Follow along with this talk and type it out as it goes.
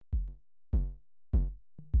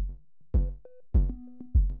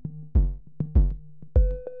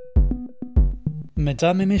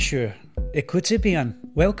Mesdames et messieurs, écoutez bien.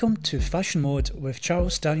 Welcome to Fashion Mode with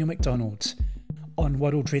Charles Daniel MacDonald on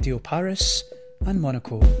World Radio Paris and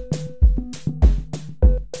Monaco.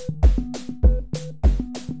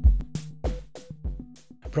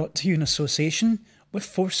 Brought to you in association with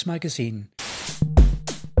Force Magazine.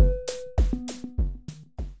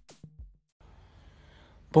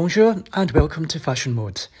 Bonjour and welcome to Fashion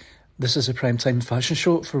Mode. This is a primetime fashion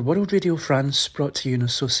show for World Radio France, brought to you in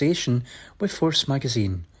association with Force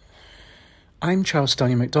Magazine. I'm Charles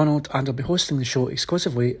Daniel MacDonald and I'll be hosting the show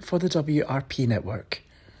exclusively for the WRP network.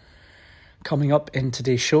 Coming up in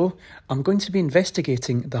today's show, I'm going to be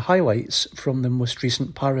investigating the highlights from the most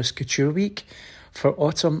recent Paris Couture Week for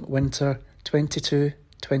Autumn-Winter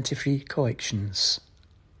 22-23 collections.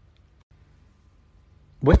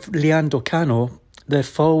 With Leandro Cano, the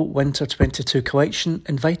Fall-Winter 22 collection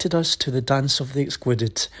invited us to the dance of the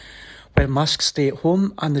excluded, where masks stay at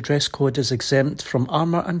home and the dress code is exempt from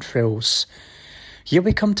armour and frills. Here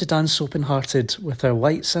we come to dance open-hearted with our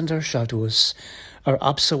lights and our shadows, our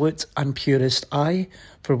absolute and purest I,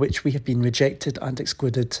 for which we have been rejected and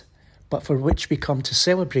excluded, but for which we come to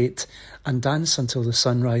celebrate and dance until the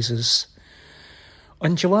sun rises.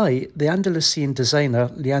 In July, the Andalusian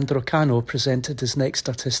designer Leandro Cano presented his next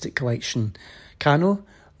artistic collection, Cano,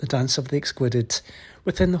 the Dance of the Excluded,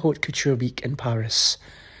 within the Haute Couture Week in Paris.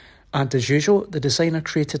 And as usual, the designer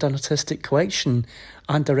created an artistic collection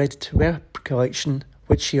and a ready-to-wear collection,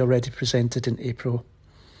 which he already presented in April.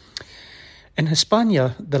 In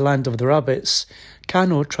Hispania, the land of the rabbits,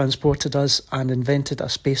 Cano transported us and invented a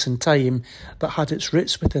space and time that had its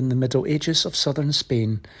roots within the Middle Ages of southern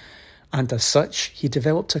Spain. And as such, he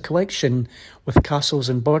developed a collection with castles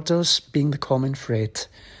and borders being the common thread.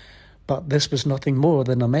 But this was nothing more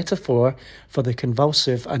than a metaphor for the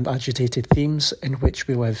convulsive and agitated themes in which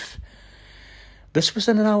we live. This was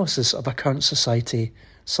an analysis of a current society,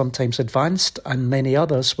 sometimes advanced and many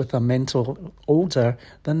others with a mental older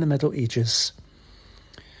than the Middle Ages.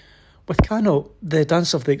 With Cano, the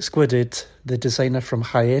Dance of the Excluded, the designer from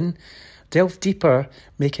Jaén, delved deeper,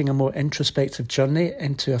 making a more introspective journey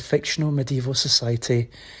into a fictional medieval society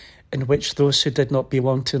in which those who did not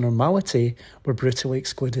belong to normality were brutally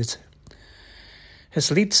excluded. His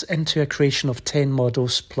leads into a creation of 10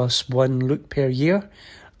 models plus one look per year,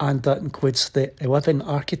 and that includes the 11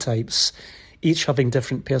 archetypes, each having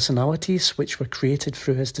different personalities which were created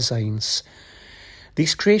through his designs.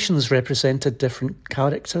 These creations represented different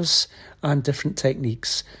characters and different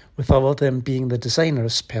techniques, with all of them being the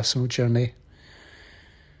designer's personal journey.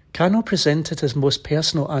 Cano presented his most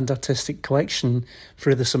personal and artistic collection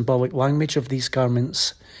through the symbolic language of these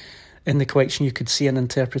garments. In the collection you could see an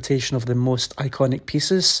interpretation of the most iconic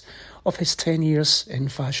pieces of his 10 years in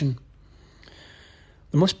fashion.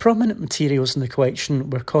 The most prominent materials in the collection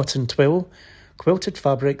were cotton twill, quilted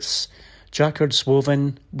fabrics, jacquards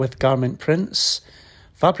woven with garment prints,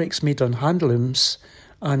 fabrics made on handlooms,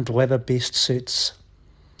 and leather-based suits.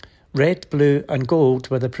 Red, blue and gold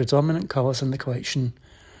were the predominant colours in the collection.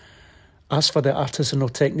 As for the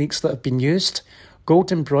artisanal techniques that have been used,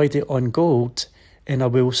 gold embroidery on gold in a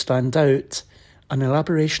wool stand out, an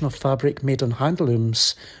elaboration of fabric made on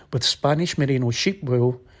handlooms with Spanish merino sheep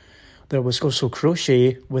wool. There was also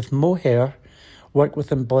crochet with mohair, work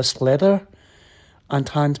with embossed leather, and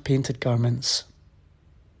hand-painted garments.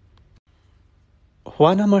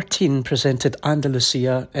 Juana Martín presented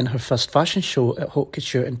Andalusia in her first fashion show at Haute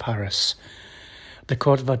Couture in Paris. The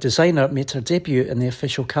Cordova designer made her debut in the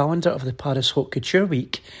official calendar of the Paris Haute Couture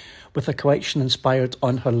Week with a collection inspired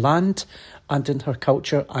on her land and in her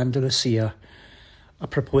culture Andalusia, a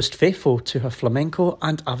proposed faithful to her flamenco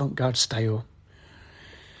and avant-garde style.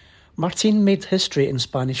 Martín made history in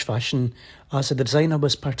Spanish fashion as the designer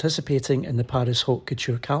was participating in the Paris Haute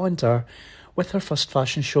Couture calendar with her first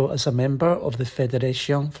fashion show as a member of the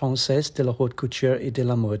Fédération Française de la Haute Couture et de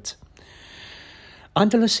la Mode.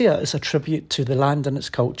 Andalusia is a tribute to the land and its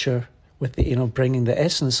culture, with the aim of bringing the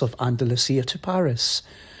essence of Andalusia to Paris.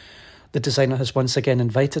 The designer has once again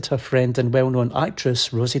invited her friend and well-known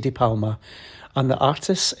actress Rosie de Palma and the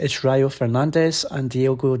artists Israel Fernandez and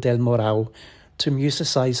Diego del Moral to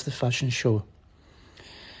musicise the fashion show.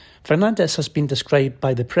 Fernandez has been described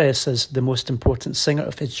by the press as the most important singer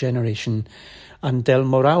of his generation, and Del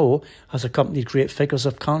Moral has accompanied great figures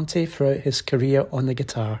of Cante throughout his career on the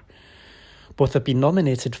guitar. Both have been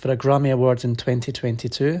nominated for a Grammy Award in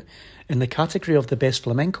 2022 in the category of the Best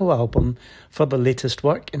Flamenco Album for their latest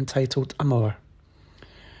work entitled Amor.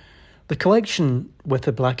 The collection with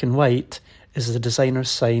the black and white is the designer's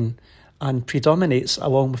sign and predominates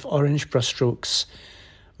along with orange brushstrokes,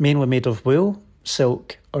 mainly made of wool,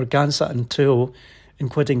 silk, organza and tulle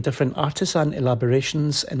including different artisan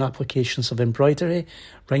elaborations and applications of embroidery,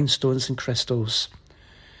 rhinestones and crystals.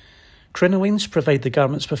 Crinolines provide the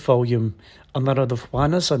garments with volume, and mirror the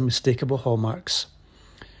Juana's unmistakable hallmarks.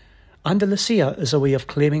 Andalusia is a way of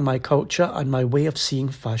claiming my culture and my way of seeing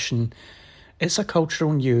fashion. It's a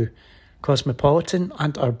cultural new, cosmopolitan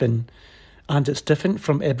and urban, and it's different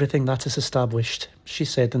from everything that is established, she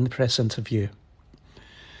said in the press interview.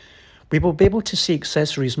 We will be able to see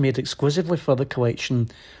accessories made exclusively for the collection,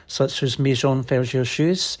 such as Maison Verger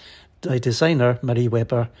shoes by designer Marie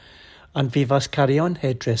Weber, and Vivas Carillon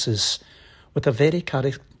headdresses, with a very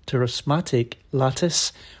charismatic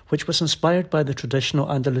lattice which was inspired by the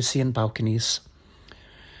traditional Andalusian balconies.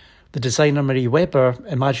 The designer Marie Weber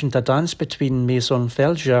imagined a dance between Maison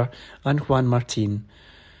Verger and Juan Martin,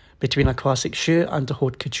 between a classic shoe and a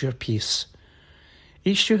haute couture piece.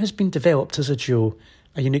 Each shoe has been developed as a duo,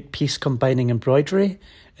 a unique piece combining embroidery,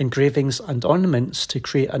 engravings and ornaments to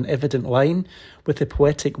create an evident line with the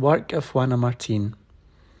poetic work of Juana Martin.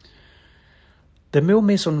 The Mule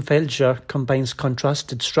Maison Verger combines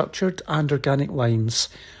contrasted structured and organic lines,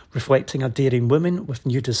 reflecting a daring woman with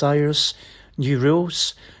new desires, new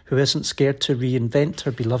rules, who isn't scared to reinvent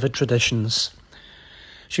her beloved traditions.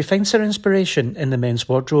 She finds her inspiration in the men's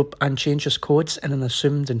wardrobe and changes codes in an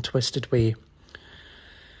assumed and twisted way.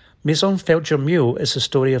 Maison Verger Mule is the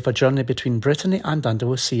story of a journey between Brittany and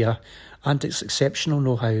Andalusia and its exceptional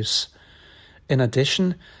know-hows. In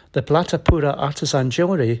addition, the Plata Pura artisan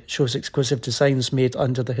jewellery shows exclusive designs made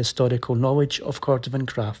under the historical knowledge of Cordovan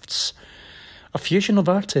crafts, a fusion of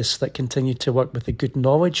artists that continue to work with a good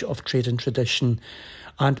knowledge of trade and tradition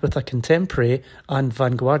and with a contemporary and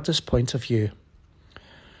vanguardist point of view.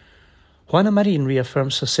 Juana Martin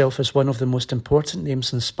reaffirms herself as one of the most important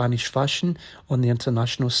names in Spanish fashion on the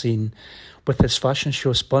international scene, with this fashion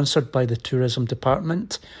show sponsored by the tourism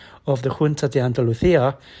department of the Junta de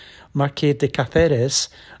Andalucía, Marqués de Cáceres,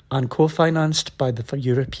 and co-financed by the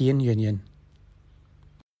European Union.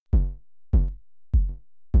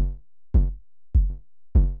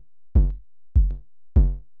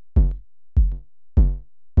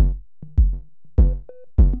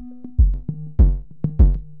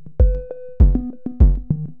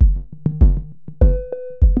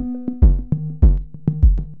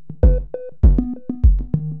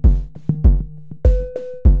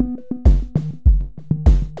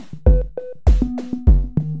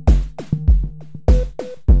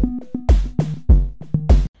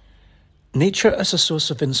 Nature is a source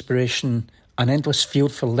of inspiration, an endless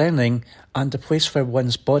field for learning, and a place where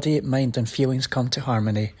one's body, mind and feelings come to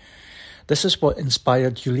harmony. This is what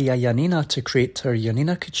inspired Julia Janina to create her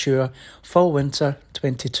Janina Couture Fall-Winter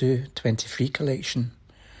 22-23 collection.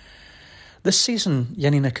 This season,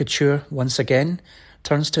 Janina Couture, once again,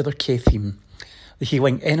 turns to their K-theme, the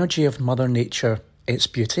healing energy of Mother Nature, its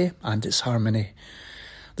beauty and its harmony.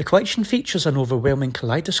 The collection features an overwhelming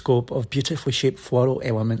kaleidoscope of beautifully shaped floral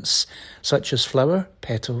elements, such as flower,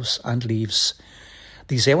 petals and leaves.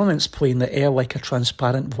 These elements play in the air like a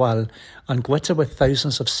transparent voile and glitter with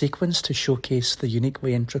thousands of sequins to showcase the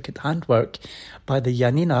uniquely intricate handwork by the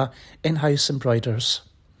Janina in-house embroiders.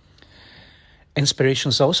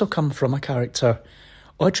 Inspirations also come from a character.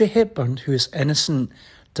 Audrey Hepburn, who is innocent,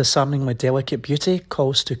 disarmingly delicate beauty,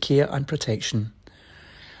 calls to care and protection.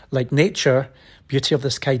 Like nature, beauty of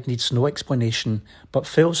this kind needs no explanation, but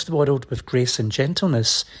fills the world with grace and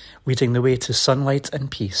gentleness, leading the way to sunlight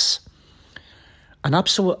and peace. An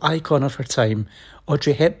absolute icon of her time,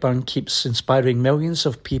 Audrey Hepburn keeps inspiring millions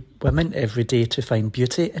of women every day to find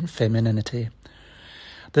beauty and femininity.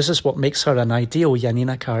 This is what makes her an ideal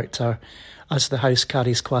Janina character, as the house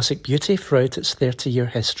carries classic beauty throughout its 30-year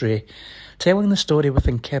history, telling the story with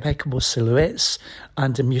impeccable silhouettes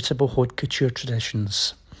and immutable haute couture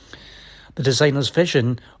traditions. The designer's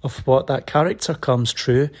vision of what that character comes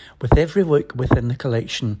true with every look within the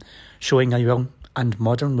collection, showing a young and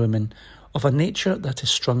modern woman of a nature that is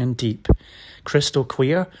strong and deep, crystal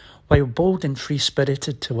clear, while bold and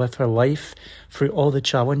free-spirited to live her life through all the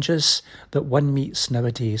challenges that one meets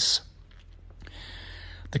nowadays.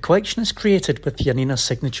 The collection is created with Janina's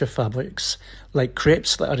signature fabrics, like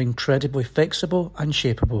crepes that are incredibly flexible and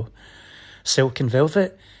shapeable, silk and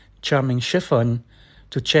velvet, charming chiffon,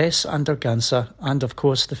 duchesse and organza, and of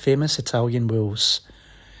course the famous Italian wools.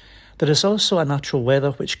 There is also a natural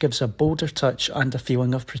leather which gives a bolder touch and a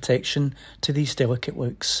feeling of protection to these delicate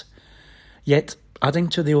looks. Yet, adding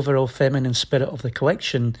to the overall feminine spirit of the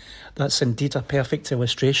collection, that's indeed a perfect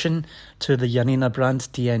illustration to the Janina brand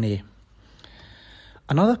DNA.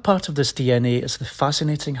 Another part of this DNA is the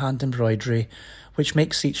fascinating hand embroidery, which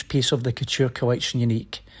makes each piece of the couture collection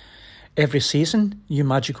unique. Every season, new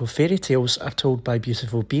magical fairy tales are told by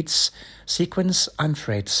beautiful beads, sequins and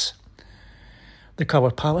threads. The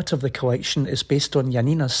colour palette of the collection is based on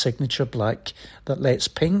Janina's signature black that lets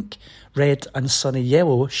pink, red and sunny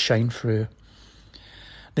yellow shine through.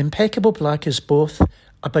 The impeccable black is both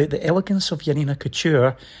about the elegance of Janina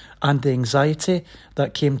Couture and the anxiety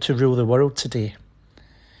that came to rule the world today.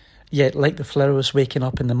 Yet, like the flowers waking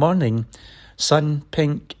up in the morning, sun,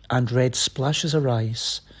 pink and red splashes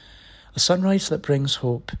arise. A sunrise that brings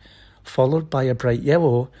hope, followed by a bright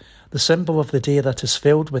yellow, the symbol of the day that is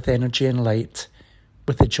filled with energy and light,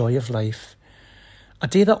 with the joy of life. A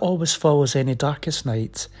day that always follows any darkest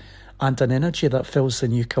night, and an energy that fills the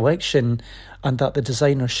new collection and that the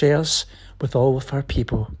designer shares with all of her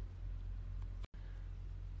people.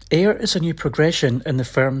 Air is a new progression in the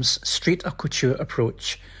firm's Street of Couture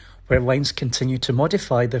approach, where lines continue to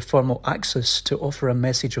modify their formal axis to offer a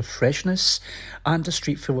message of freshness and a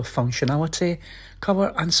street full of functionality,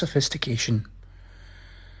 colour and sophistication.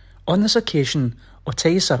 On this occasion,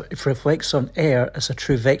 Oteiza reflects on air as a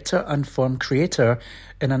true vector and form creator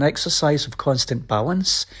in an exercise of constant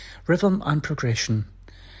balance, rhythm and progression.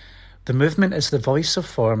 The movement is the voice of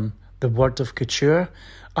form, the word of couture,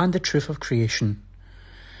 and the truth of creation.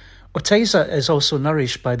 Oteiza is also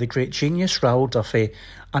nourished by the great genius Raoul Duffy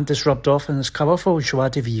and is rubbed off in his colourful joie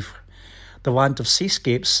de vivre, the land of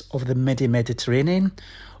seascapes of the Mediterranean,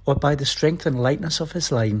 or by the strength and lightness of his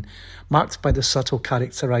line, marked by the subtle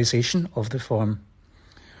characterisation of the form.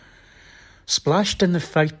 Splashed in the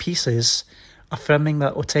 5 pieces, affirming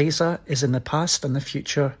that Oteiza is in the past and the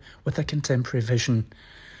future with a contemporary vision.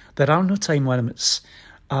 There are no time limits,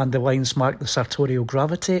 and the lines mark the sartorial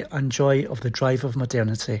gravity and joy of the drive of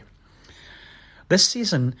modernity. This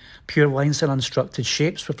season, pure lines and unstructured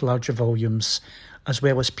shapes with larger volumes, as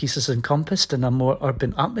well as pieces encompassed in a more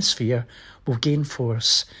urban atmosphere, will gain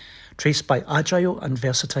force, traced by agile and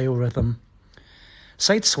versatile rhythm.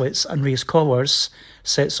 Side slits and raised collars,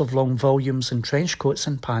 sets of long volumes in trench coats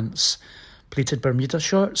and pants, pleated Bermuda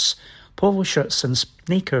shorts, polo shirts and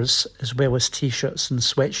sneakers, as well as t-shirts and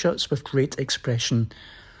sweatshirts with great expression,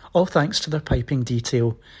 all thanks to their piping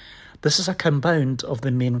detail. This is a compound of the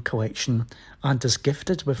main collection and is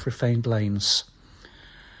gifted with refined lines.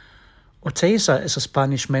 Oteiza is a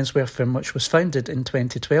Spanish menswear firm which was founded in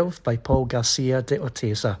 2012 by Paul Garcia de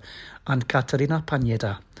Oteiza and Catarina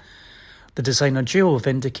Paneda. The designer duo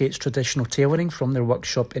vindicates traditional tailoring from their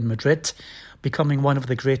workshop in Madrid, becoming one of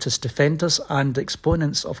the greatest defenders and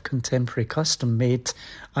exponents of contemporary custom-made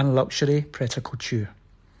and luxury prêt-à-couture.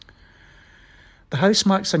 The house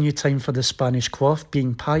marks a new time for the Spanish cloth,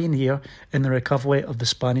 being pioneer in the recovery of the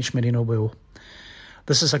Spanish merino wool.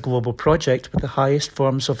 This is a global project with the highest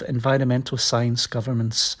forms of environmental science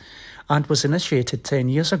governance, and was initiated 10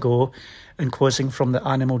 years ago, enclosing from the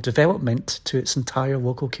animal development to its entire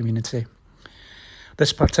local community.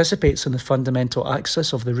 This participates in the fundamental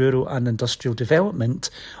axis of the rural and industrial development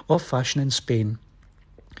of fashion in Spain.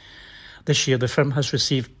 This year, the firm has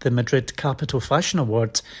received the Madrid Capital Fashion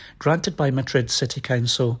Award, granted by Madrid City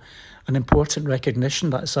Council, an important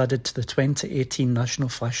recognition that is added to the 2018 National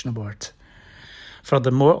Fashion Award.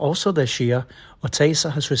 Furthermore, also this year,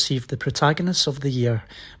 Oteiza has received the Protagonist of the Year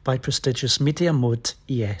by prestigious media Mode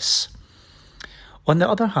ES. On the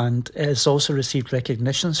other hand, it has also received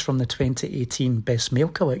recognitions from the 2018 Best Male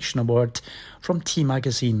Collection Award from T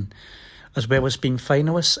Magazine, as well as being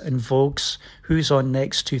finalists in Vogue's Who's On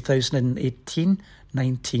Next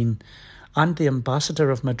 2018-19 and the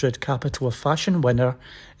Ambassador of Madrid Capital of Fashion winner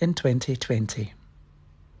in 2020.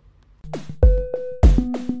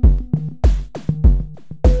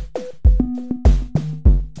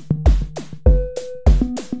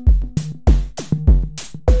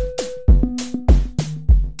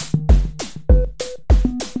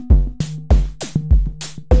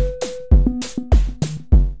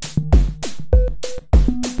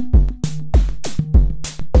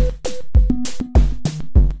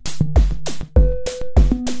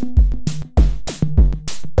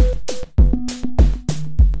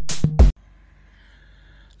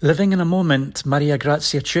 Living in a moment Maria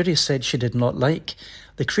Grazia Chiuri said she did not like,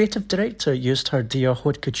 the creative director used her Dior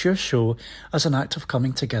Haute Couture show as an act of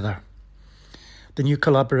coming together. The new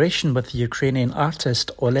collaboration with the Ukrainian artist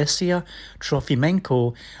Olesia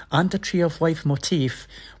Trofimenko and the Tree of Life motif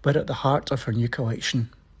were at the heart of her new collection.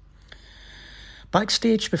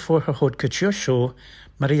 Backstage before her Haute Couture show,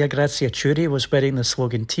 Maria Grazia Chiuri was wearing the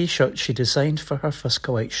slogan t-shirt she designed for her first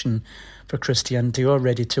collection for Christian Dior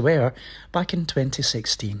Ready to Wear back in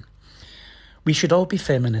 2016. We should all be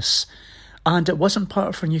feminists, and it wasn't part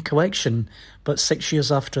of her new collection, but 6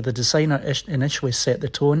 years after the designer initially set the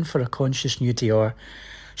tone for a conscious new Dior,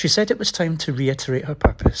 She said it was time to reiterate her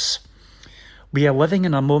purpose. "We are living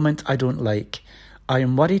in a moment I don't like. I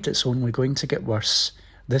am worried it's only going to get worse.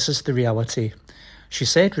 This is the reality," she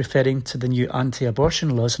said, referring to the new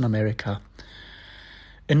anti-abortion laws in America.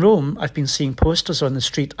 "In Rome, I've been seeing posters on the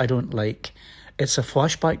street I don't like. It's a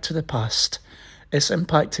flashback to the past. It's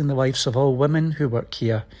impacting the lives of all women who work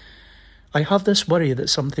here. I have this worry that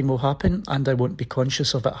something will happen and I won't be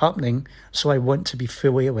conscious of it happening, so I want to be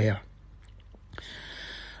fully aware."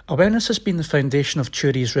 Awareness has been the foundation of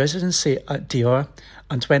Churi's residency at Dior,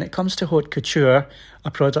 and when it comes to haute couture,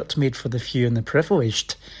 a product made for the few and the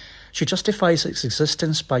privileged, she justifies its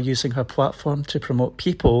existence by using her platform to promote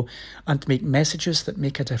people and make messages that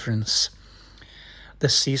make a difference.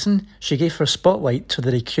 This season, she gave her spotlight to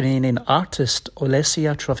the Ukrainian artist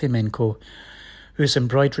Olesia Trofimenko, whose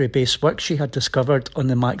embroidery-based work she had discovered on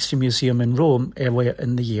the Maxi Museum in Rome earlier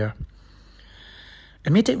in the year.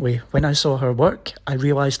 "Immediately, when I saw her work, I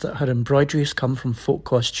realised that her embroideries come from folk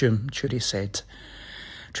costume," Churi said,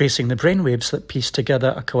 tracing the brainwaves that piece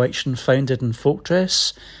together a collection founded in folk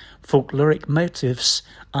dress, folkloric motifs,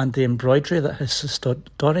 and the embroidery that has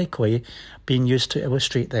historically been used to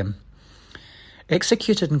illustrate them.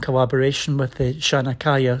 Executed in collaboration with the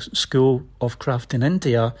Chanakya School of Craft in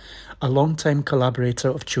India, a long-time collaborator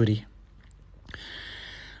of Churi.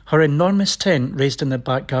 Her enormous tent, raised in the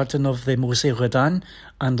back garden of the Musée Rodin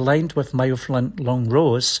and lined with mile-long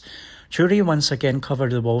rows, Churi once again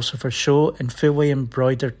covered the walls of her show in fully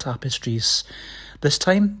embroidered tapestries, this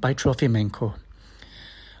time by Trofimenko.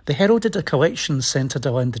 They heralded a collection centred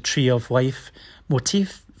around the Tree of Life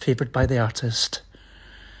motif favoured by the artist.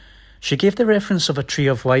 She gave the reference of a tree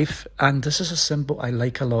of life, and this is a symbol I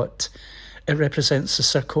like a lot. It represents the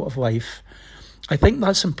circle of life. I think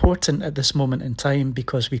that's important at this moment in time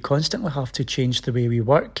because we constantly have to change the way we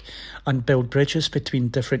work and build bridges between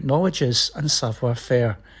different knowledges and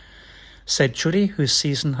savoir-faire, said Churi, whose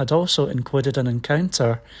season had also included an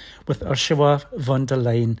encounter with Ursula von der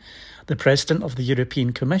Leyen, the President of the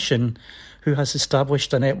European Commission, who has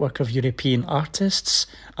established a network of European artists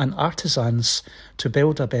and artisans to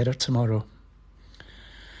build a better tomorrow.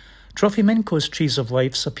 Trofimenko's Trees of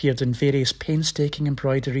Lives appeared in various painstaking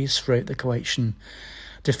embroideries throughout the collection,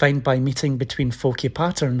 defined by meeting between folky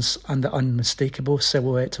patterns and the unmistakable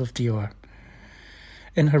silhouette of Dior.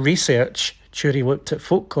 In her research, Churi looked at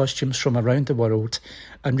folk costumes from around the world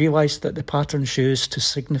and realised that the patterns used to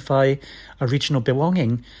signify a regional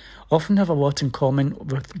belonging often have a lot in common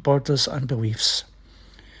with borders and beliefs.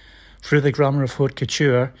 Through the glamour of haute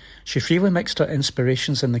couture, she freely mixed her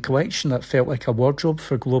inspirations in the collection that felt like a wardrobe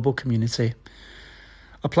for global community.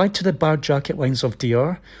 Applied to the barred jacket lines of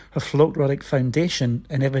Dior, her folkloric foundation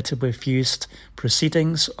inevitably fused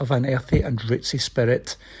proceedings of an earthy and rootsy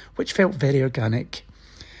spirit, which felt very organic.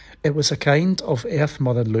 It was a kind of Earth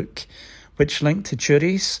Mother look, which linked to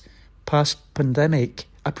Churi's past-pandemic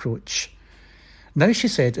approach. Now, she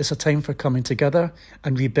said, it's a time for coming together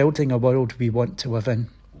and rebuilding a world we want to live in.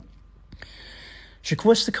 She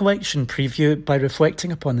closed the collection preview by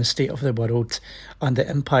reflecting upon the state of the world and the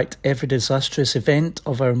impact every disastrous event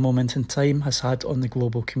of our moment in time has had on the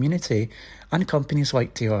global community and companies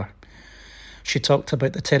like Dior. She talked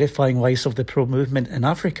about the terrifying rise of the pro-movement in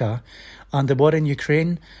Africa and the war in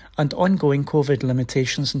Ukraine and ongoing COVID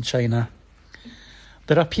limitations in China.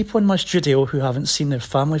 There are people in Masjudio who haven't seen their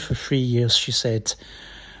family for 3 years, she said.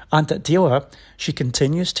 And at Dior, she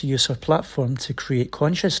continues to use her platform to create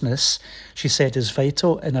consciousness she said is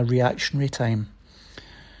vital in a reactionary time.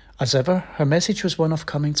 As ever, her message was one of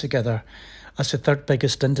coming together. As the third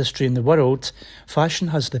biggest industry in the world, fashion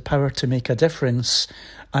has the power to make a difference,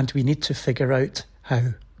 and we need to figure out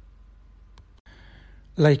how.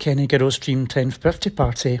 Like any girl's dream 10th birthday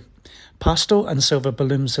party, pastel and silver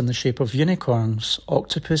balloons in the shape of unicorns,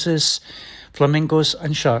 octopuses, flamingos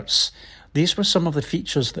and sharks. These were some of the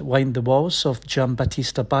features that lined the walls of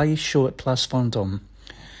Jean-Baptiste Bailly's show at Place Vendôme.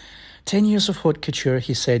 10 years of haute couture,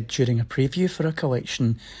 he said during a preview for a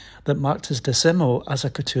collection that marked his décimo as a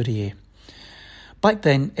couturier. Back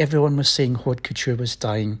then, everyone was saying haute couture was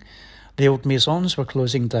dying. The old maisons were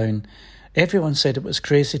closing down. Everyone said it was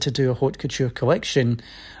crazy to do a haute couture collection,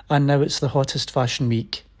 and now it's the hottest fashion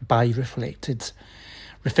week, Bailly reflected.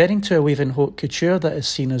 Referring to a weave in haute couture that has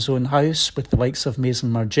seen his own house with the likes of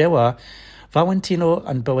Maison Margiela, Valentino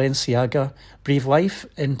and Balenciaga breathe life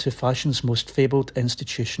into fashion's most fabled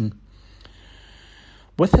institution.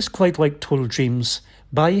 With his cloud-like total dreams,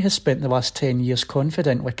 Bailly has spent the last 10 years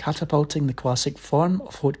confidently catapulting the classic form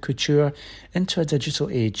of haute couture into a digital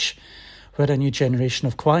age, where a new generation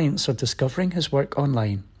of clients are discovering his work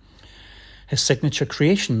online. His signature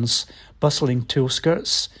creations, bustling tulle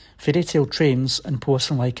skirts, fairy tale trains and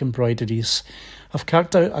porcelain-like embroideries, have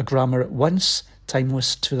carved out a grammar at once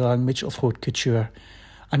timeless to the language of haute couture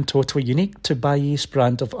and totally unique to Bailly's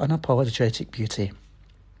brand of unapologetic beauty.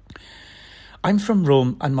 I'm from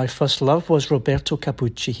Rome and my first love was Roberto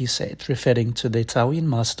Capucci, he said, referring to the Italian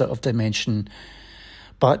master of dimension.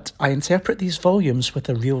 But I interpret these volumes with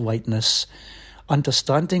a real lightness,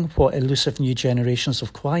 understanding what elusive new generations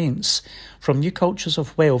of clients from new cultures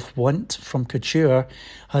of wealth want from couture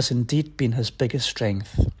has indeed been his biggest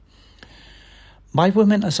strength. My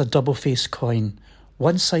woman is a double-faced coin,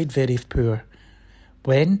 one side very poor.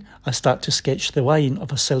 When I start to sketch the line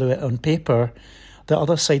of a silhouette on paper, the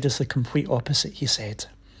other side is the complete opposite, he said.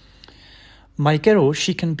 My girl,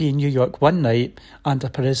 she can be in New York one night and a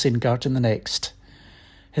Parisian garden the next.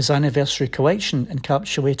 His anniversary collection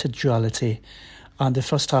encapsulated duality, and the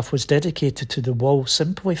first half was dedicated to the wall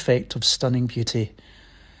simple effect of stunning beauty.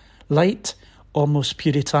 Light, almost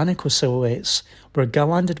puritanical silhouettes were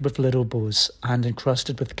garlanded with little bows and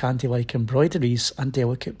encrusted with candy-like embroideries and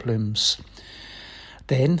delicate plumes.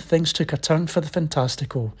 Then things took a turn for the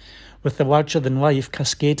fantastical, with the larger-than-life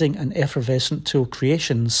cascading and effervescent tulle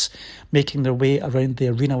creations making their way around the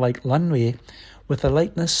arena-like runway with a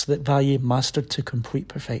lightness that Bailly mastered to complete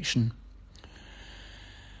perfection.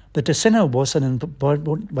 The designer was an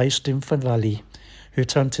embodiment wisdom for Bailly, who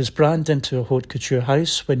turned his brand into a haute couture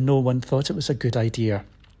house when no one thought it was a good idea.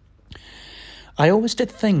 I always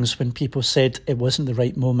did things when people said it wasn't the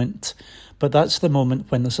right moment, but that's the moment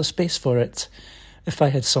when there's a space for it. If I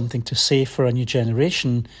had something to say for a new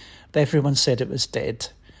generation, everyone said it was dead.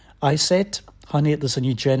 I said, honey, there's a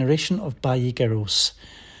new generation of Bailly girls.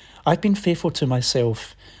 I've been faithful to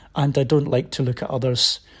myself, and I don't like to look at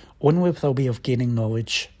others, only with a way of gaining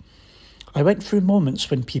knowledge. I went through moments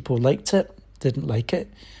when people liked it, didn't like it,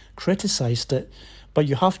 criticised it, but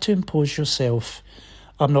you have to impose yourself.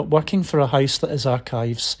 I'm not working for a house that is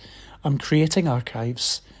archives. I'm creating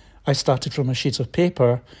archives. I started from a sheet of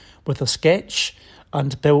paper with a sketch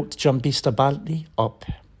and built Jambista Bailly up.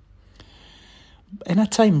 In a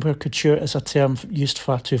time where couture is a term used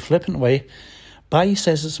far too flippantly, Bailly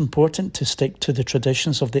says it's important to stick to the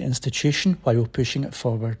traditions of the institution while pushing it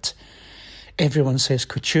forward. Everyone says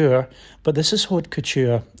couture, but this is haute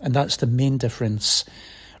couture, and that's the main difference.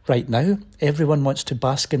 Right now, everyone wants to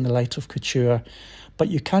bask in the light of couture, but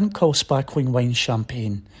you can't call sparkling wine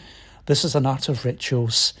champagne. This is an art of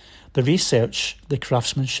rituals, the research, the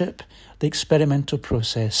craftsmanship, the experimental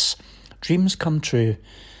process. Dreams come true.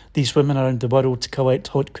 These women around the world collect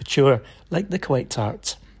haute couture like they collect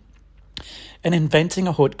art. In inventing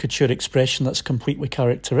a haute couture expression that's completely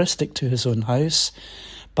characteristic to his own house,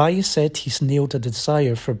 Bailly said he's nailed a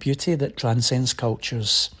desire for beauty that transcends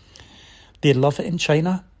cultures. They love it in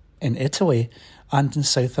China, in Italy, and in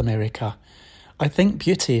South America. I think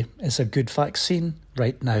beauty is a good vaccine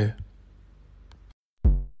right now.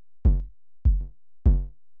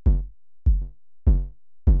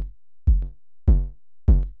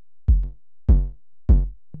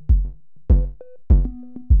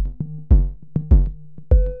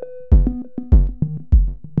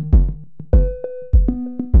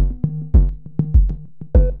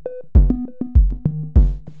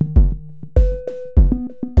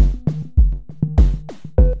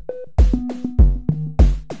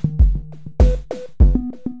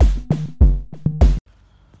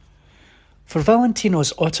 For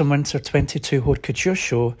Valentino's Autumn-Winter 22 Haute Couture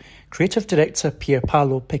show, creative director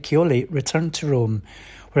Pierpaolo Piccioli returned to Rome,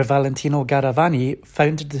 where Valentino Garavani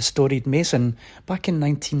founded the storied maison back in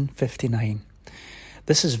 1959.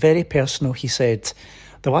 This is very personal, he said.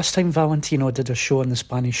 The last time Valentino did a show on the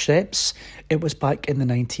Spanish steps, it was back in the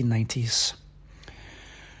 1990s.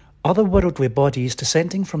 Otherworldly bodies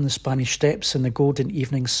descending from the Spanish steps in the golden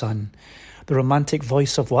evening sun, the romantic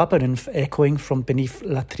voice of Labyrinth echoing from beneath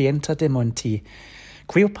La Trienta de Monti.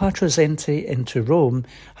 Cleopatra's entry into Rome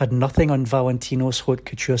had nothing on Valentino's haute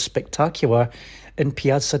couture spectacular in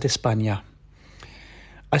Piazza di Spagna.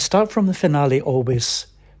 I start from the finale always,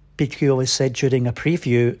 Piccioli said during a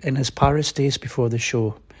preview in his Paris days before the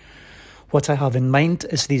show. What I have in mind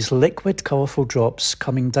is these liquid, colourful drops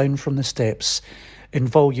coming down from the steps, in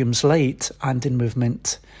volumes light and in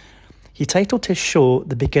movement. He titled his show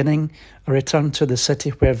The Beginning, a return to the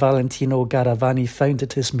city where Valentino Garavani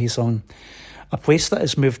founded his maison, a place that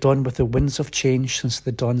has moved on with the winds of change since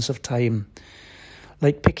the dawns of time.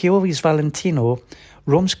 Like Piccioli's Valentino,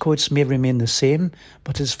 Rome's codes may remain the same,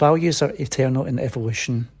 but its values are eternal in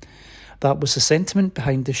evolution. That was the sentiment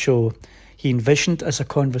behind the show, he envisioned as a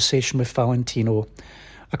conversation with Valentino,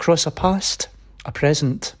 across a past, a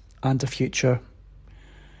present, and a future.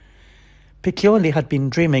 Piccioli had been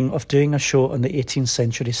dreaming of doing a show on the 18th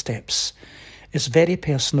century steps. It's very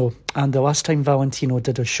personal, and the last time Valentino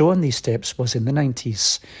did a show on these steps was in the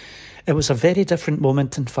 90s. It was a very different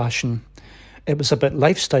moment in fashion. It was about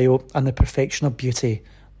lifestyle and the perfection of beauty,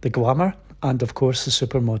 the glamour, and of course the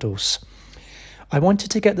supermodels. I wanted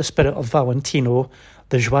to get the spirit of Valentino,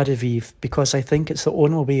 the joie de vivre, because I think it's the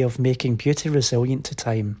only way of making beauty resilient to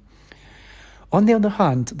time. On the other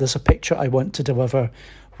hand, there's a picture I want to deliver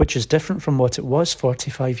which is different from what it was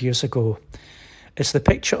 45 years ago. It's the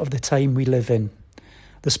picture of the time we live in.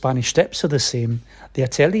 The Spanish steps are the same, the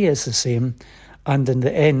atelier is the same, and in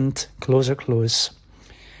the end, clothes are clothes.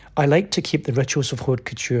 I like to keep the rituals of haute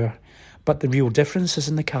couture, but the real difference is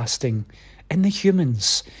in the casting, in the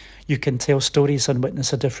humans. You can tell stories and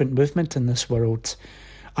witness a different movement in this world.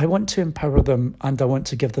 I want to empower them, and I want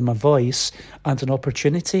to give them a voice and an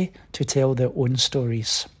opportunity to tell their own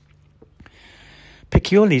stories.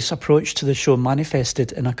 Piccioli's approach to the show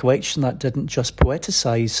manifested in a collection that didn't just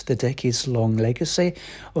poeticise the decades-long legacy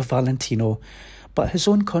of Valentino, but his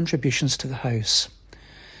own contributions to the house.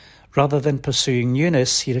 Rather than pursuing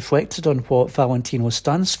newness, he reflected on what Valentino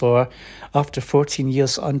stands for after 14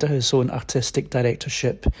 years under his own artistic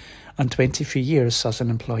directorship and 23 years as an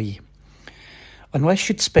employee. Unless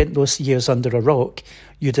you'd spent those years under a rock,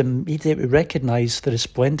 you'd immediately recognise the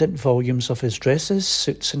resplendent volumes of his dresses,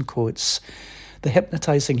 suits and coats, the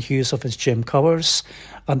hypnotising hues of his gem colours,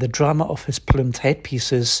 and the drama of his plumed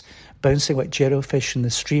headpieces bouncing like jellyfish in the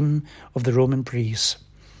stream of the Roman breeze.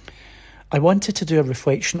 I wanted to do a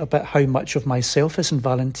reflection about how much of myself is in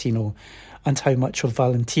Valentino and how much of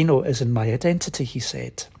Valentino is in my identity, he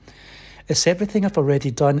said. It's everything I've already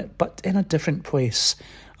done, but in a different place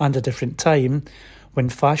and a different time, when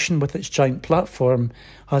fashion with its giant platform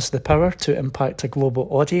has the power to impact a global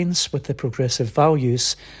audience with the progressive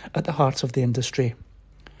values at the heart of the industry.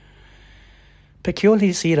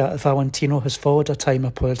 Piccioli's era at Valentino has followed a time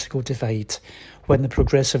of political divide, when the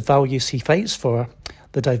progressive values he fights for,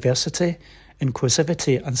 the diversity,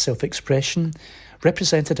 inclusivity and self-expression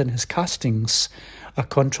represented in his castings, are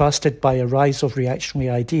contrasted by a rise of reactionary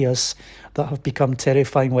ideas that have become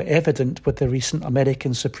terrifyingly evident with the recent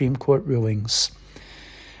American Supreme Court rulings.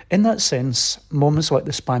 In that sense, moments like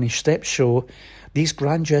the Spanish Steps show, these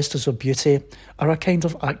grand gestures of beauty, are a kind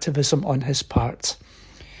of activism on his part.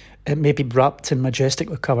 It may be wrapped in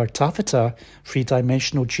majestically coloured taffeta,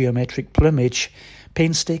 three-dimensional geometric plumage,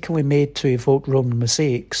 painstakingly made to evoke Roman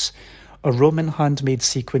mosaics, or Roman handmade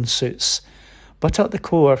sequin suits. But at the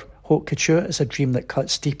core, haute couture is a dream that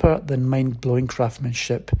cuts deeper than mind-blowing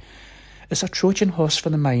craftsmanship. It's a Trojan horse for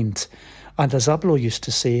the mind, and as Ablo used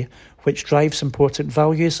to say, which drives important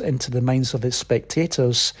values into the minds of its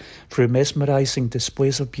spectators through mesmerising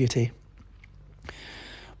displays of beauty.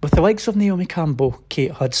 With the likes of Naomi Campbell,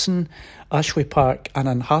 Kate Hudson, Ashley Park and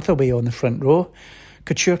Anne Hathaway on the front row,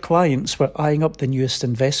 couture clients were eyeing up the newest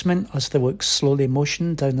investment as the looks slowly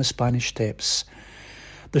motioned down the Spanish steps.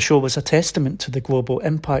 The show was a testament to the global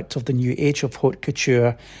impact of the new age of haute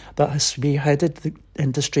couture that has spearheaded the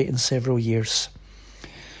industry in several years.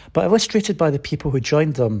 But illustrated by the people who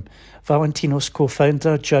joined them, Valentino's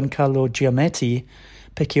co-founder Giancarlo Giametti,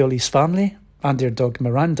 Piccioli's family and their dog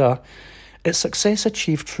Miranda, its success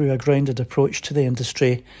achieved through a grounded approach to the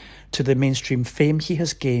industry, to the mainstream fame he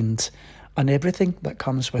has gained, and everything that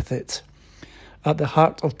comes with it. At the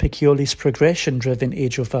heart of Piccioli's progression-driven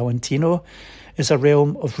age of Valentino is a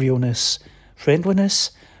realm of realness,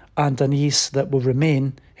 friendliness, and an ease that will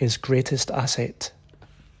remain his greatest asset.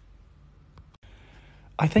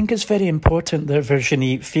 I think it's very important that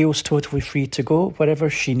Virginie feels totally free to go wherever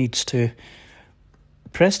she needs to.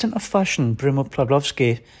 President of Fashion, Bruno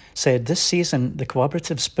Pavlovsky, said this season the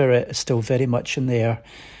collaborative spirit is still very much in the air,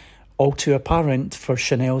 all too apparent for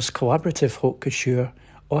Chanel's collaborative haute couture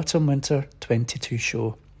Autumn-Winter 22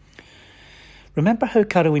 show. Remember how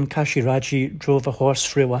Caroline Kashiraji drove a horse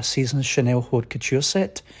through last season's Chanel haute couture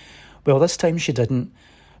set? Well, this time she didn't,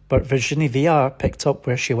 but Virginie Viard picked up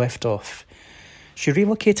where she left off. She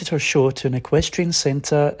relocated her show to an equestrian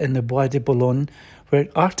centre in the Bois de Boulogne, where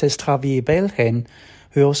artist Javier Belhen,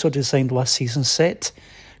 who also designed last season's set,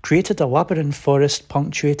 created a labyrinth forest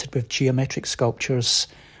punctuated with geometric sculptures,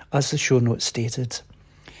 as the show notes stated.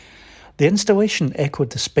 The installation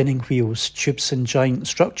echoed the spinning wheels, tubes and giant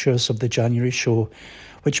structures of the January show,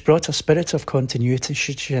 which brought a spirit of continuity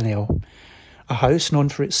to Chanel, a house known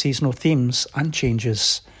for its seasonal themes and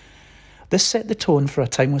changes. This set the tone for a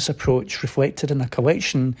timeless approach reflected in a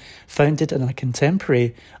collection founded in a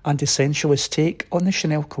contemporary and essentialist take on the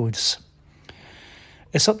Chanel codes.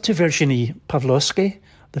 It's up to Virginie Pavlovsky,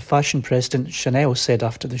 the fashion president Chanel said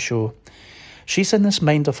after the show. She's in this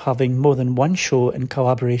mind of having more than one show in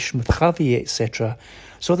collaboration with Javier, etc.,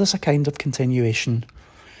 so there's a kind of continuation.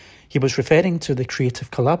 He was referring to the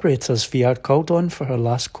creative collaborators Viard called on for her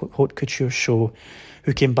last haute couture show,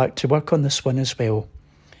 who came back to work on this one as well.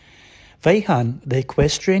 Vaihan, the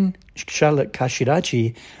equestrian Charlotte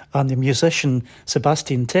Kashiraji, and the musician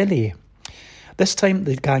Sebastian Tellier. This time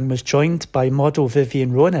the gang was joined by model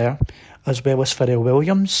Vivian Roner, as well as Pharrell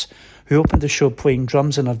Williams, who opened the show playing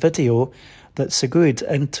drums in a video that segued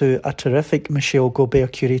into a terrific Michel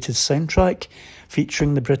Gobert curated soundtrack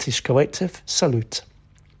featuring the British collective Salute.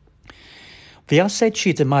 Via said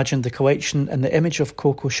she'd imagined the collection in the image of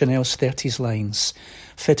Coco Chanel's 30s lines,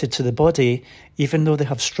 fitted to the body even though they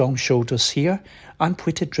have strong shoulders here, and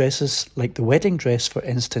pleated dresses like the wedding dress for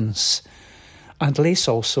instance. And lace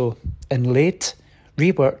also, inlaid,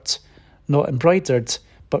 reworked, not embroidered,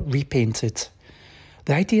 but repainted.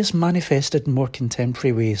 The ideas manifested in more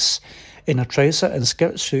contemporary ways, in a trouser and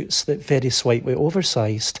skirt suits that very slightly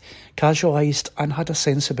oversized, casualised and had a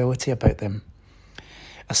sensibility about them.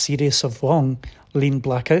 A series of long, lean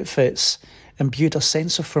black outfits imbued a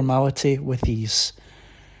sense of formality with ease.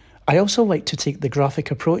 I also like to take the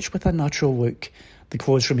graphic approach with a natural look. The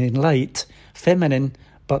clothes remain light, feminine,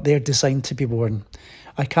 but they're designed to be worn.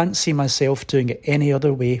 I can't see myself doing it any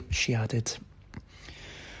other way, she added.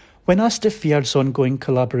 When asked if Viard's ongoing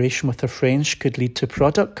collaboration with her French could lead to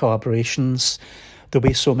product collaborations, the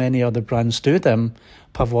way so many other brands do them,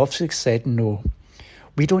 Pavlovsky said no.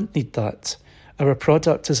 We don't need that. Our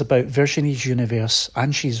product is about Virginie's universe,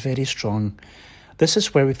 and she's very strong. This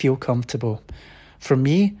is where we feel comfortable. For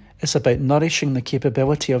me, it's about nourishing the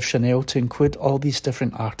capability of Chanel to include all these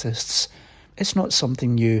different artists. It's not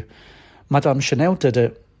something new. Madame Chanel did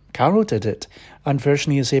it, Caro did it, and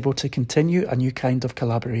Virginie is able to continue a new kind of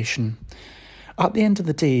collaboration. At the end of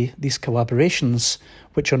the day, these collaborations,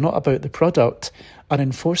 which are not about the product, are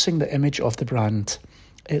enforcing the image of the brand.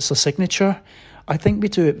 It's a signature. I think we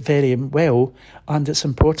do it very well, and it's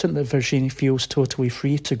important that Virginie feels totally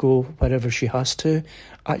free to go wherever she has to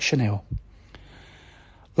at Chanel.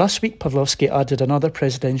 Last week, Pavlovsky added another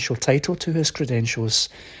presidential title to his credentials,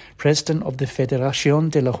 President of the Fédération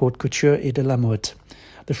de la Haute Couture et de la Mode,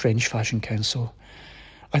 the French Fashion Council.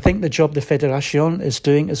 I think the job the Fédération is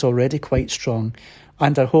doing is already quite strong,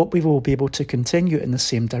 and I hope we will be able to continue in the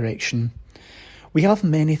same direction. We have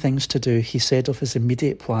many things to do, he said of his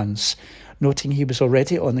immediate plans, noting he was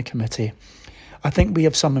already on the committee. I think we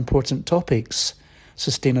have some important topics: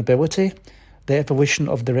 sustainability, the evolution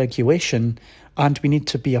of the regulation, and we need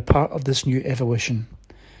to be a part of this new evolution.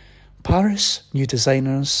 Paris, new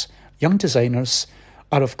designers, young designers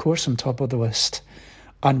are of course on top of the list.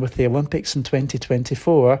 And with the Olympics in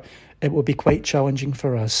 2024, it will be quite challenging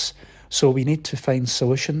for us. So we need to find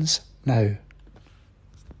solutions now.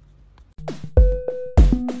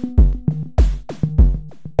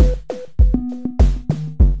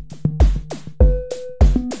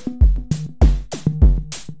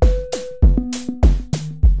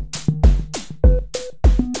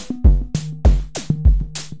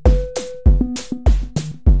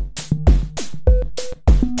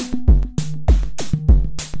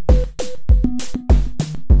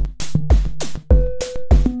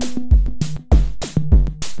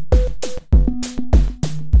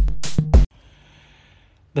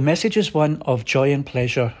 The message is one of joy and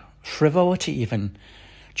pleasure, frivolity even.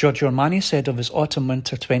 Giorgio Armani said of his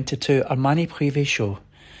Autumn-Winter 22 Armani Privé show.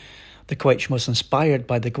 The collection was inspired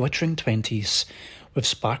by the glittering 20s, with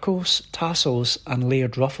sparkles, tassels and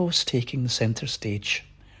layered ruffles taking the centre stage.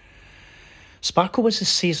 Sparkle was his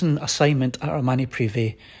season assignment at Armani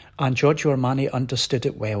Privé, and Giorgio Armani understood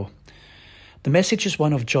it well. The message is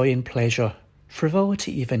one of joy and pleasure,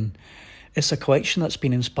 frivolity even. It's a collection that's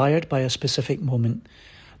been inspired by a specific moment,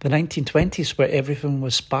 the 1920s, where everything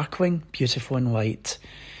was sparkling, beautiful and light.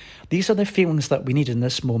 These are the feelings that we need in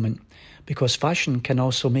this moment, because fashion can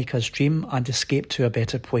also make us dream and escape to a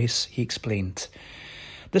better place, he explained.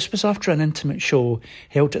 This was after an intimate show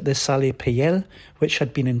held at the Salle Payel, which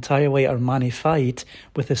had been entirely Armani-fied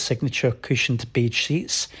with his signature cushioned beige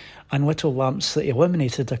seats and little lamps that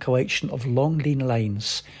illuminated a collection of long lean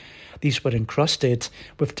lines. These were encrusted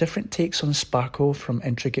with different takes on sparkle, from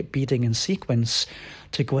intricate beading and sequins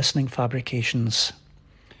to glistening fabrications.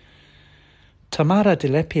 Tamara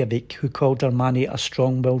Delepjevic, who called Armani a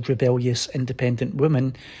strong-willed, rebellious, independent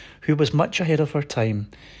woman who was much ahead of her time,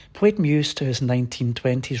 played muse to his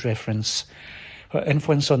 1920s reference, her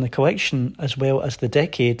influence on the collection as well as the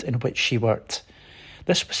decade in which she worked.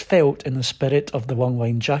 This was felt in the spirit of the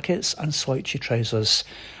long-line jackets and slouchy trousers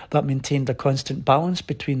that maintained a constant balance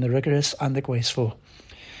between the rigorous and the graceful.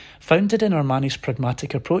 founded in Armani's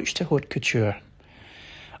pragmatic approach to haute couture.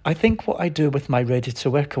 I think what I do with my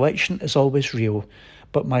ready-to-wear collection is always real,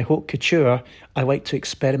 but my haute couture I like to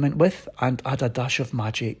experiment with and add a dash of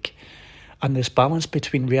magic. And this balance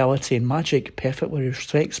between reality and magic perfectly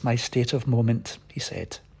reflects my state of moment, he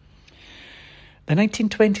said. The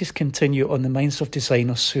 1920s continue on the minds of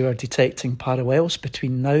designers who are detecting parallels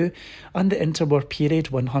between now and the interwar period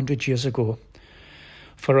 100 years ago.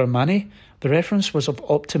 For Armani, the reference was of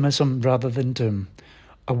optimism rather than doom,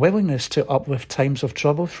 a willingness to uplift times of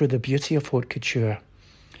trouble through the beauty of haute couture.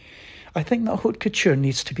 I think that haute couture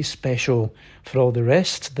needs to be special. For all the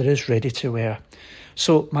rest, there is ready to wear.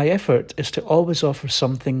 So my effort is to always offer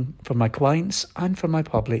something for my clients and for my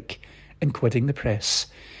public, including the press.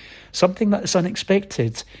 Something that is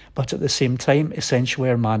unexpected, but at the same time essentially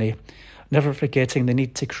Armani, never forgetting the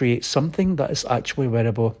need to create something that is actually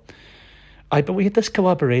wearable. I believe this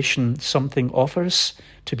collaboration something offers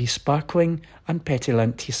to be sparkling and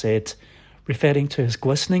petulant, he said, referring to his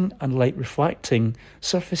glistening and light-reflecting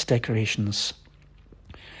surface decorations.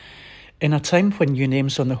 In a time when new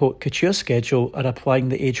names on the haute couture schedule are applying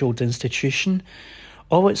the age-old institution,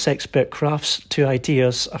 all its expert crafts to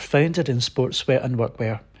ideas are founded in sportswear and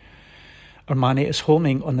workwear. Armani is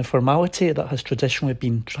homing on the formality that has traditionally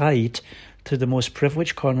been tied to the most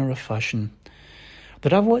privileged corner of fashion.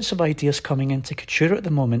 There are lots of ideas coming into couture at the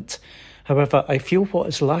moment. However, I feel what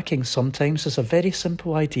is lacking sometimes is a very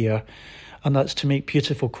simple idea, and that's to make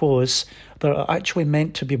beautiful clothes that are actually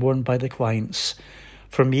meant to be worn by the clients.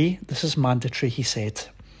 For me, this is mandatory, he said.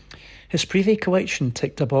 His Privé collection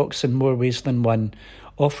ticked a box in more ways than one,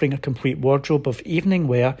 offering a complete wardrobe of evening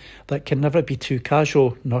wear that can never be too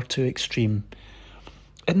casual nor too extreme.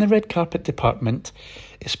 In the red carpet department,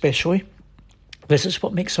 especially, this is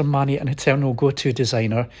what makes Armani an eternal go-to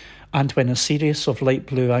designer, and when a series of light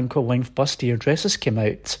blue ankle-length bustier dresses came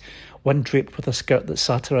out, one draped with a skirt that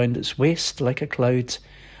sat around its waist like a cloud,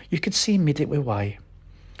 you could see immediately why.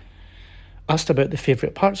 Asked about the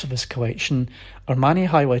favourite parts of his collection, Armani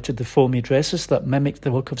highlighted the foamy dresses that mimicked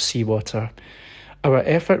the look of seawater. Our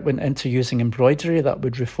effort went into using embroidery that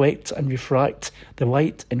would reflect and refract the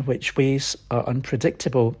light in which ways are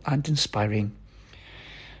unpredictable and inspiring.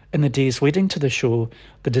 In the days leading to the show,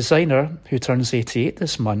 the designer, who turns 88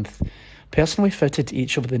 this month, personally fitted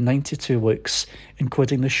each of the 92 looks,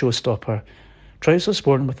 including the showstopper, trousers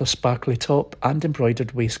worn with a sparkly top and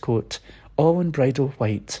embroidered waistcoat, all in bridal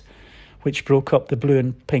white, which broke up the blue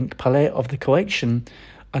and pink palette of the collection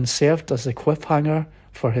and served as the cliffhanger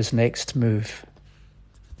for his next move.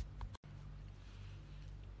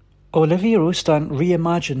 Olivier Rousteing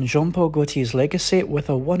reimagined Jean-Paul Gaultier's legacy with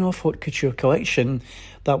a one-off haute couture collection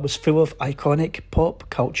that was full of iconic pop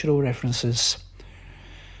cultural references.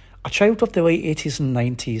 A child of the late 80s and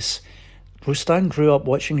 90s, Rousteing grew up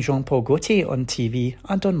watching Jean-Paul Gaultier on TV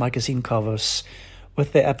and on magazine covers,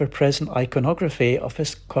 with the ever-present iconography of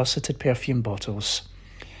his corseted perfume bottles.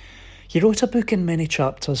 He wrote a book in many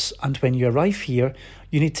chapters, and when you arrive here,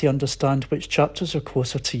 you need to understand which chapters are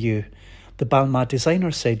closer to you. The Balmain designer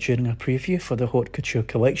said during a preview for the haute couture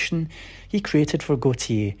collection he created for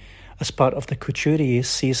Gaultier as part of the Couturier's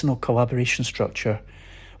seasonal collaboration structure,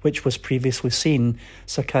 which was previously seen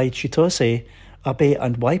Sakai Chitose, Abe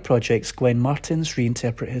and Y Project's Glenn Martins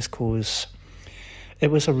reinterpret his clothes. It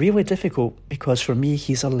was a really difficult because for me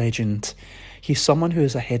he's a legend. He's someone who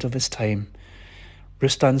is ahead of his time.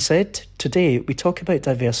 Rousteing said, "Today we talk about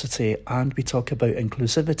diversity and we talk about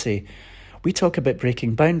inclusivity. We talk about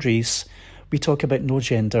breaking boundaries. We talk about no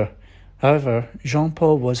gender. However,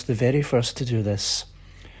 Jean-Paul was the very first to do this."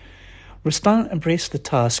 Rousteing embraced the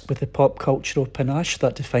task with the pop cultural panache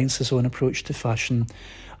that defines his own approach to fashion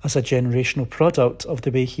as a generational product of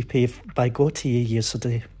the way he paved by Gaultier years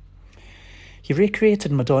ago. He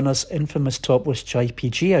recreated Madonna's infamous topless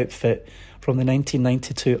JPG outfit from the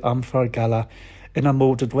 1992 Amphar Gala in a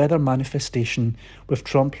moulded leather manifestation with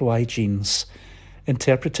trompe-l'oeil jeans,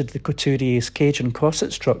 interpreted the Couturier's Cajun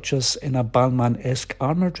corset structures in a Balmain-esque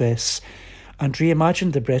armour dress, and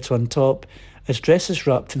reimagined the Breton top as dresses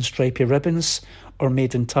wrapped in stripy ribbons or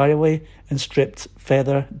made entirely in stripped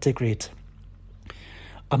feather degradé.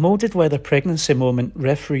 A moulded leather pregnancy moment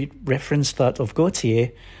referenced that of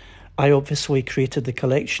Gaultier. I obviously created the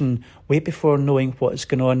collection way before knowing what is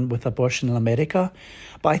going on with abortion in America,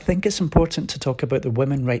 but I think it's important to talk about the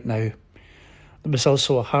women right now. There was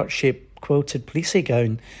also a heart-shaped quilted plissé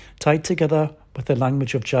gown tied together with the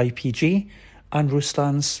language of JPG and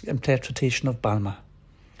Rousteing's interpretation of Balmain.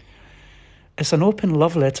 "It's an open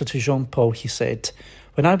love letter to Jean-Paul," he said.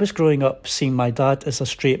 "When I was growing up, seeing my dad as a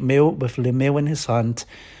straight male with le mail in his hand,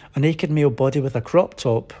 a naked male body with a crop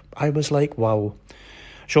top, I was like, wow.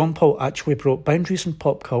 Jean-Paul actually broke boundaries in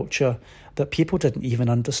pop culture that people didn't even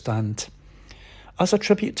understand. As a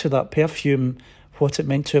tribute to that perfume, what it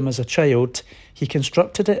meant to him as a child, he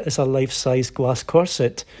constructed it as a life-size glass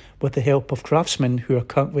corset with the help of craftsmen who are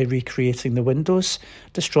currently recreating the windows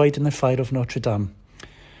destroyed in the fire of Notre Dame.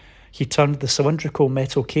 He turned the cylindrical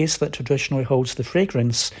metal case that traditionally holds the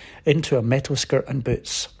fragrance into a metal skirt and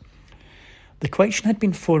boots. The collection had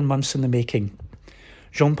been 4 months in the making.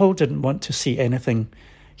 Jean-Paul didn't want to see anything.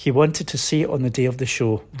 He wanted to see it on the day of the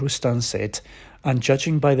show, Roustan said, and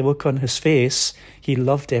judging by the look on his face, he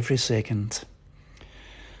loved every second.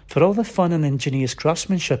 For all the fun and ingenious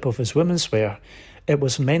craftsmanship of his women's wear, it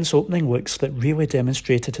was men's opening looks that really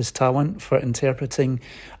demonstrated his talent for interpreting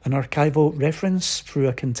an archival reference through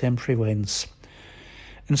a contemporary lens.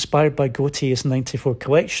 Inspired by Gaultier's 94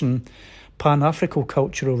 collection, Pan-African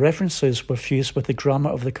cultural references were fused with the grammar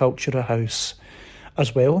of the Culture house,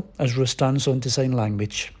 as well as Roustan's own design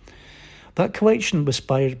language. That collection was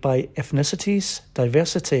inspired by ethnicities,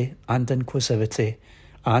 diversity and inclusivity,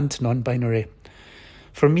 and non-binary.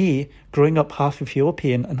 For me, growing up half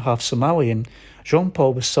Ethiopian and half Somalian,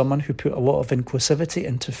 Jean-Paul was someone who put a lot of inclusivity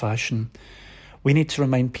into fashion. We need to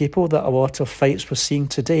remind people that a lot of fights we're seeing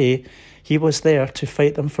today, he was there to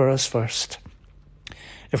fight them for us first.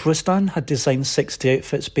 If Roustan had designed 60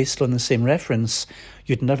 outfits based on the same reference,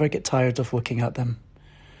 you'd never get tired of looking at them.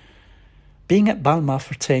 Being at Balmain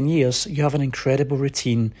for 10 years, you have an incredible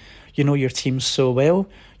routine. You know your team so well,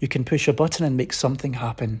 you can push a button and make something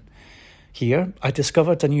happen. Here, I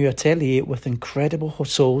discovered a new atelier with incredible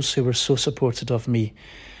souls who were so supportive of me.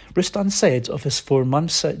 Roustan said of his 4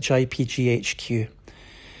 months at JPGHQ.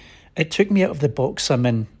 It took me out of the box I'm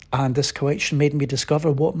in, and this collection made me discover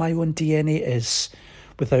what my own DNA is.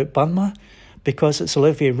 Without Balmain, because it's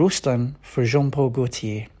Olivier Roustan for Jean-Paul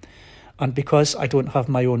Gaultier. And because I don't have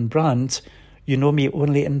my own brand, you know me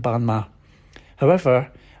only in Balmain.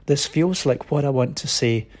 However, this feels like what I want to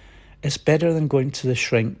say. It's better than going to the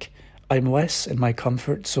shrink. I'm less in my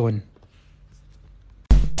comfort zone.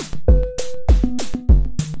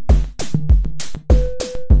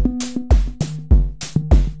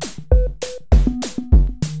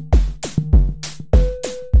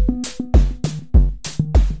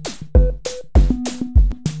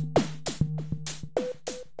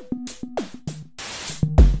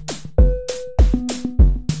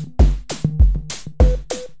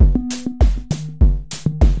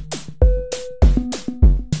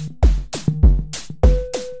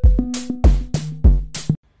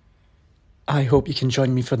 I hope you can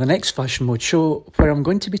join me for the next Fashion Mode show, where I'm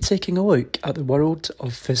going to be taking a look at the world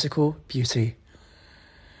of physical beauty.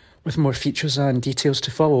 With more features and details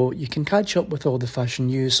to follow, you can catch up with all the fashion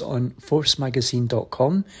news on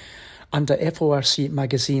forcemagazine.com and at FORC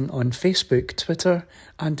Magazine on Facebook, Twitter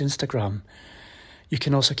and Instagram. You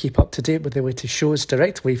can also keep up to date with the latest shows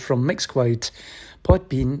directly from Mixcloud,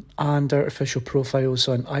 Podbean and our official profiles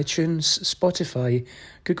on iTunes, Spotify,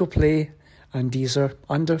 Google Play and Deezer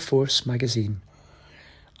under Force Magazine.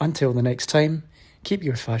 Until the next time, keep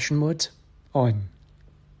your fashion mode on.